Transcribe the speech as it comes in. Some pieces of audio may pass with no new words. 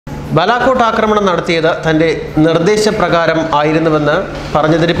ബാലാക്കോട്ട് ആക്രമണം നടത്തിയത് തന്റെ നിർദ്ദേശപ്രകാരം ആയിരുന്നുവെന്ന്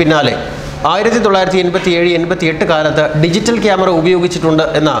പറഞ്ഞതിന് പിന്നാലെ 1987-88 കാലത്ത് ഡിജിറ്റൽ ക്യാമറ ഉപയോഗിച്ചിട്ടുണ്ട്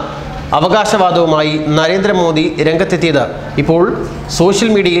എന്ന അവകാശവാദവുമായി നരേന്ദ്രമോദി രംഗത്തെത്തിയത് ഇപ്പോൾ സോഷ്യൽ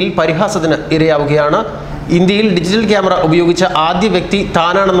മീഡിയയിൽ പരിഹാസത്തിന് ഇരയാവുകയാണ്. ഇന്ത്യയിൽ ഡിജിറ്റൽ ക്യാമറ ഉപയോഗിച്ച ആദ്യ വ്യക്തി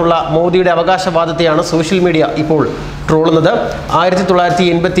താനാണെന്നുള്ള മോദിയുടെ അവകാശവാദത്തെയാണ് സോഷ്യൽ മീഡിയ ഇപ്പോൾ ട്രോളുന്നത്.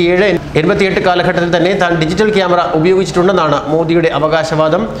 1987-88 കാലഘട്ടത്തിൽ തന്നെ താൻ ഡിജിറ്റൽ ക്യാമറ ഉപയോഗിച്ചിട്ടുണ്ടെന്നാണ് മോദിയുടെ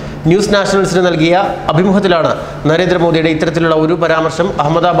അവകാശവാദം. ന്യൂസ് നാഷണൽസിന് നൽകിയ അഭിമുഖത്തിലാണ് നരേന്ദ്രമോദിയുടെ ഇത്തരത്തിലുള്ള ഒരു പരാമർശം.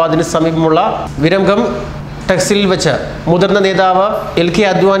 അഹമ്മദാബാദിന് സമീപമുള്ള വിരംഗം ടെക്സിൽ വെച്ച് മുതിർന്ന നേതാവ് LK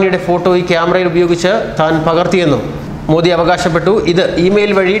അദ്വാനിയുടെ ഫോട്ടോ ഈ ക്യാമറയിൽ ഉപയോഗിച്ച് താൻ പകർത്തിയെന്നും മോദി അവകാശപ്പെട്ടു. ഇത്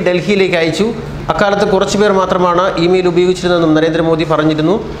ഇമെയിൽ വഴി ഡൽഹിയിലേക്ക് അയച്ചു. അക്കാലത്ത് കുറച്ചുപേർ മാത്രമാണ് ഇമെയിൽ ഉപയോഗിച്ചിരുന്നതെന്നും നരേന്ദ്രമോദി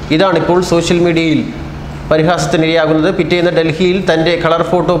പറഞ്ഞിരുന്നു. ഇതാണിപ്പോൾ സോഷ്യൽ മീഡിയയിൽ പരിഹാസത്തിനിരയാകുന്നത്. പിറ്റേന്ന് ഡൽഹിയിൽ തൻ്റെ കളർ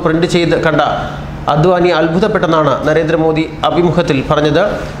ഫോട്ടോ പ്രിന്റ് ചെയ്ത് കണ്ട അദ്വാനി അത്ഭുതപ്പെട്ടെന്നാണ് നരേന്ദ്രമോദി അഭിമുഖത്തിൽ പറഞ്ഞത്.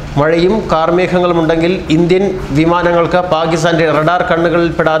 മഴയും കാർമേഘങ്ങളും ഉണ്ടെങ്കിൽ ഇന്ത്യൻ വിമാനങ്ങൾക്ക് പാകിസ്ഥാന്റെ റഡാർ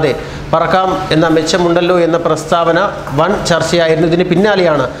കണ്ണുകളിൽപ്പെടാതെ പറക്കാം എന്ന മെച്ചമുണ്ടല്ലോ എന്ന പ്രസ്താവന വൻ ചർച്ചയായിരുന്നു. ഇതിന്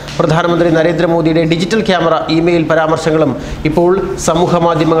പിന്നാലെയാണ് പ്രധാനമന്ത്രി നരേന്ദ്രമോദിയുടെ ഡിജിറ്റൽ ക്യാമറ ഇമെയിൽ പരാമർശങ്ങളും ഇപ്പോൾ സമൂഹ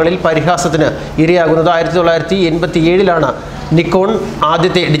മാധ്യമങ്ങളിൽ പരിഹാസത്തിന് ഇരയാകുന്നത്. 1987-ലാണ് നിക്കോൺ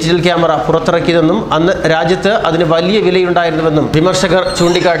ആദ്യത്തെ ഡിജിറ്റൽ ക്യാമറ പുറത്തിറക്കിയതെന്നും അന്ന് രാജ്യത്ത് അതിന് വലിയ വിലയുണ്ടായിരുന്നുവെന്നും വിമർശകർ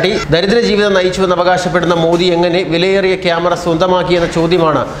ചൂണ്ടിക്കാട്ടി. ദരിദ്ര ജീവിതം നയിച്ചുവെന്ന് അവകാശപ്പെടുന്ന മോദി എങ്ങനെ വിലയേറിയ ക്യാമറ സ്വന്തമാക്കിയെന്ന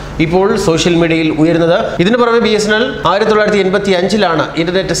ചോദ്യമാണ് ഇപ്പോൾ സോഷ്യൽ മീഡിയയിൽ ഉയരുന്നത്. ഇതിനു പുറമെ BSNL 1985-ലാണ്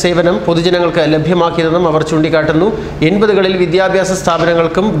ഇന്റർനെറ്റ് സേവനം പൊതുജനങ്ങൾക്ക് ലഭ്യമാക്കിയതെന്നും അവർ ചൂണ്ടിക്കാട്ടുന്നു. 80കളിൽ വിദ്യാഭ്യാസ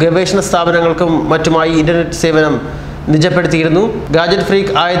സ്ഥാപനങ്ങൾക്കും ഗവേഷണ സ്ഥാപനങ്ങൾക്കും മറ്റുമായി ഇന്റർനെറ്റ് സേവനം നിജപ്പെടുത്തിയിരുന്നു. ഗാഡ്ജറ്റ്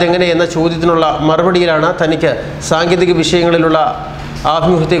ഫ്രീക്ക് ആയതെങ്ങനെ എന്ന ചോദ്യത്തിനുള്ള മറുപടിയിലാണ് തനിക്ക് സാങ്കേതിക വിഷയങ്ങളിലുള്ള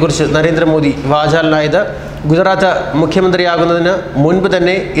ആഭിമുഖ്യത്തെക്കുറിച്ച് നരേന്ദ്രമോദി വാചാലനായത്. ഗുജറാത്ത് മുഖ്യമന്ത്രിയാകുന്നതിന് മുൻപ്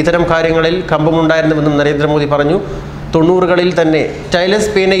തന്നെ ഇത്തരം കാര്യങ്ങളിൽ കമ്പമുണ്ടായിരുന്നുവെന്നും നരേന്ദ്രമോദി പറഞ്ഞു. 90കളിൽ തന്നെ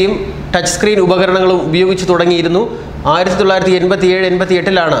സ്റ്റൈലസ് പേനയും ടച്ച് സ്ക്രീൻ ഉപകരണങ്ങളും ഉപയോഗിച്ചു തുടങ്ങിയിരുന്നു.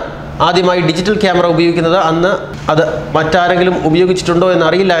 1987-88ലാണ് ആദ്യമായി ഡിജിറ്റൽ ക്യാമറ ഉപയോഗിക്കുന്നത്. അന്ന് അത് മറ്റാരെങ്കിലും ഉപയോഗിച്ചിട്ടുണ്ടോ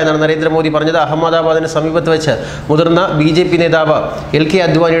എന്നറിയില്ല എന്നാണ് നരേന്ദ്രമോദി പറഞ്ഞത്. അഹമ്മദാബാദിന് സമീപത്ത് വെച്ച് മുതിർന്ന BJP നേതാവ് LK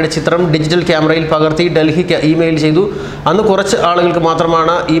അദ്വാനിയുടെ ചിത്രം ഡിജിറ്റൽ ക്യാമറയിൽ പകർത്തി ഡൽഹിക്ക് ഇമെയിൽ ചെയ്തു. അന്ന് കുറച്ച് ആളുകൾക്ക്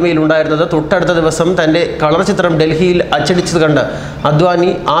മാത്രമാണ് ഇമെയിൽ ഉണ്ടായിരുന്നത്. തൊട്ടടുത്ത ദിവസം തൻ്റെ കളർ ചിത്രം ഡൽഹിയിൽ അച്ചടിച്ചത് കണ്ട് അദ്വാനി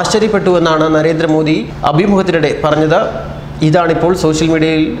ആശ്ചര്യപ്പെട്ടുവെന്നാണ് നരേന്ദ്രമോദി അഭിമുഖത്തിനിടെ പറഞ്ഞത്. ഇതാണിപ്പോൾ സോഷ്യൽ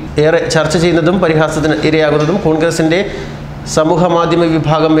മീഡിയയിൽ ഏറെ ചർച്ച ചെയ്യുന്നതും പരിഹാസത്തിന് ഇരയാകുന്നതും. കോൺഗ്രസിൻ്റെ സമൂഹ മാധ്യമ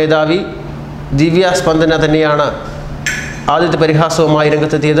വിഭാഗം മേധാവി ദിവ്യ സ്പന്ദന തന്നെയാണ് ആദ്യത്തെ പരിഹാസവുമായി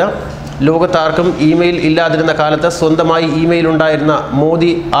രംഗത്തെത്തിയത്. ലോകത്താർക്കും ഇമെയിൽ ഇല്ലാതിരുന്ന കാലത്ത് സ്വന്തമായി ഇമെയിൽ ഉണ്ടായിരുന്ന മോദി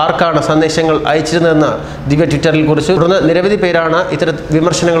ആർക്കാണ് സന്ദേശങ്ങൾ അയച്ചിരുന്നതെന്ന് ദിവ്യ ട്വിറ്ററിൽ കുറിച്ചു. തുടർന്ന് നിരവധി പേരാണ് ഇത്തരം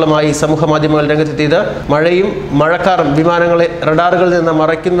വിമർശനങ്ങളുമായി സമൂഹ മാധ്യമങ്ങൾ രംഗത്തെത്തിയത്. മഴയും മഴക്കാറും വിമാനങ്ങളെ റഡാറുകളിൽ നിന്ന്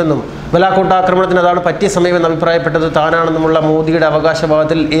മറയ്ക്കുമെന്നും ബലാക്കോട്ട് ആക്രമണത്തിന് അതാണ് പറ്റിയ സമയമെന്ന് അഭിപ്രായപ്പെട്ടത് താനാണെന്നുമുള്ള മോദിയുടെ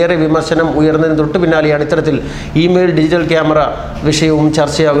അവകാശവാദത്തിൽ ഏറെ വിമർശനം ഉയർന്നതിന് തൊട്ടു പിന്നാലെയാണ് ഇത്തരത്തിൽ ഇമെയിൽ ഡിജിറ്റൽ ക്യാമറ വിഷയവും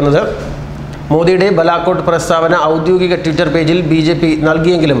ചർച്ചയാകുന്നത്. മോദിയുടെ ബലാക്കോട്ട് പ്രസ്താവന ഔദ്യോഗിക ട്വിറ്റർ പേജിൽ BJP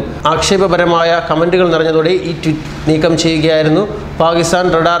നൽകിയെങ്കിലും ആക്ഷേപപരമായ കമന്റുകൾ നിറഞ്ഞതോടെ ഈ ട്വീറ്റ് നീക്കം ചെയ്യുകയായിരുന്നു. പാകിസ്ഥാൻ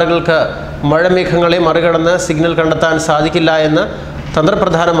റഡാറുകൾക്ക് മഴമേഘങ്ങളെ മറികടന്ന് സിഗ്നൽ കണ്ടെത്താൻ സാധിക്കില്ല എന്ന്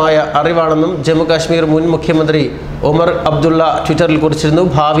തന്ത്രപ്രധാനമായ അറിവാണെന്നും ജമ്മു കാശ്മീർ മുൻ മുഖ്യമന്ത്രി ഒമർ അബ്ദുള്ള ട്വിറ്ററിൽ കുറിച്ചിരുന്നു.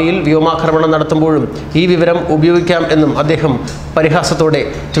 ഭാവിയിൽ വ്യോമാക്രമണം നടത്തുമ്പോഴും ഈ വിവരം ഉപയോഗിക്കാം എന്നും അദ്ദേഹം പരിഹാസത്തോടെ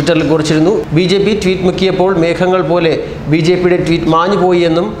ട്വിറ്ററിൽ കുറിച്ചിരുന്നു. BJP ട്വീറ്റ് മുക്കിയപ്പോൾ മേഘങ്ങൾ പോലെ BJPയുടെ ട്വീറ്റ് മാഞ്ഞുപോയി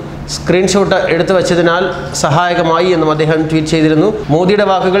എന്നും സ്ക്രീൻഷോട്ട് എടുത്തു വച്ചതിനാൽ സഹായകമായി എന്നും അദ്ദേഹം ട്വീറ്റ് ചെയ്തിരുന്നു. മോദിയുടെ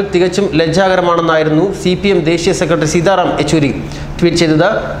വാക്കുകൾ തികച്ചും ലജ്ജാകരമാണെന്നായിരുന്നു CPM ദേശീയ സെക്രട്ടറി സീതാറാം യെച്ചൂരി ട്വീറ്റ് ചെയ്തത്.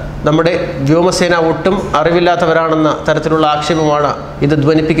 നമ്മുടെ വ്യോമസേന ഒട്ടും അറിവില്ലാത്തവരാണെന്ന തരത്തിലുള്ള ആക്ഷേപമാണ് ഇത്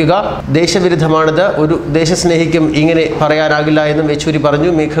ധ്വനിപ്പിക്കുക. ദേശവിരുദ്ധമാണിത്. ഒരു ദേശസ്നേഹിക്കും ഇങ്ങനെ പറയാനാകില്ല എന്നും യെച്ചൂരി പറഞ്ഞു.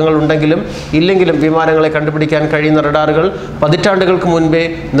 മേഘങ്ങൾ ഉണ്ടെങ്കിലും ഇല്ലെങ്കിലും വിമാനങ്ങളെ കണ്ടുപിടിക്കാൻ കഴിയുന്ന റഡാറുകൾ പതിറ്റാണ്ടുകൾക്ക് മുൻപേ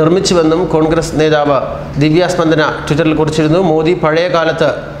നിർമ്മിച്ചുവെന്നും കോൺഗ്രസ് നേതാവ് ദിവ്യ സ്പന്ദന ട്വിറ്ററിൽ കുറിച്ചിരുന്നു. മോദി പഴയ കാലത്ത്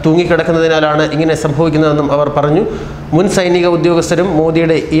തൂങ്ങിക്കിടക്കുന്നതിനാലാണ് ഇങ്ങനെ സംഭവിക്കുന്നതെന്നും അവർ പറഞ്ഞു. മുൻ സൈനിക ഉദ്യോഗസ്ഥരും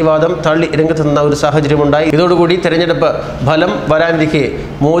മോദിയുടെ ഈ വാദം തള്ളി രംഗത്ത് നിന്ന ഒരു സാഹചര്യമുണ്ടായി. ഇതോടുകൂടി തെരഞ്ഞെടുപ്പ് ഫലം വരാനിരിക്കെ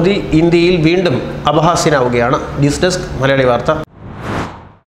മോദി ഇന്ത്യയിൽ വീണ്ടും അപഹാസ്യനാവുകയാണ്. ന്യൂസ് ഡെസ്ക് മലയാളി വാർത്ത.